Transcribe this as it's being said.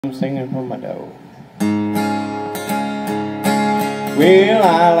I'm singing for my dog. Well,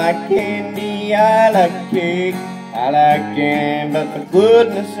 I like candy, I like cake, I like jam, but for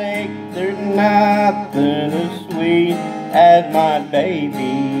goodness sake, there's nothing as sweet as my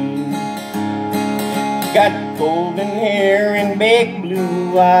baby. She got golden hair and big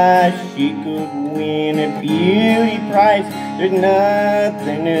blue eyes, she could win a beauty prize. There's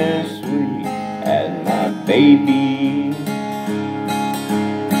nothing as sweet as my baby.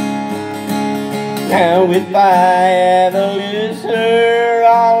 Now if I ever lose her,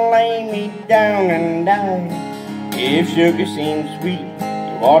 I'll lay me down and die. If sugar seems sweet,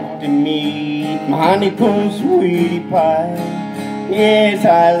 you ought to meet my honeycomb sweetie pie. Yes,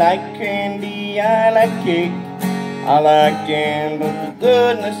 I like candy, I like cake, I like jam, but for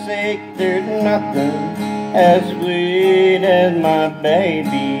goodness sake, there's nothing as sweet as my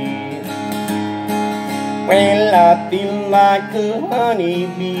baby. Well, I feel like a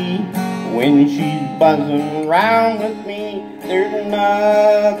honeybee when she's buzzing round with me. There's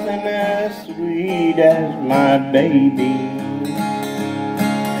nothing as sweet as my baby.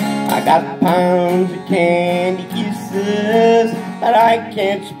 I got pounds of candy kisses that I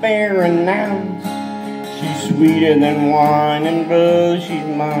can't spare an ounce. She's sweeter than wine and buzz, she's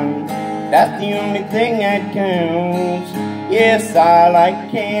mine. That's the only thing that counts. Yes, I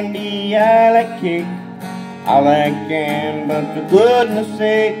like candy, I like cake, I like jam, but for goodness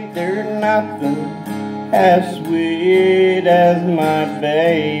sake, there's nothing as sweet as my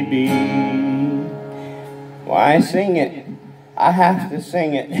baby. Why sing it? I have to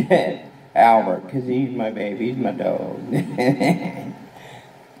sing it. Albert, because he's my baby, he's my dog.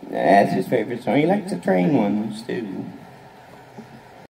 That's his favorite song. He likes the train ones too.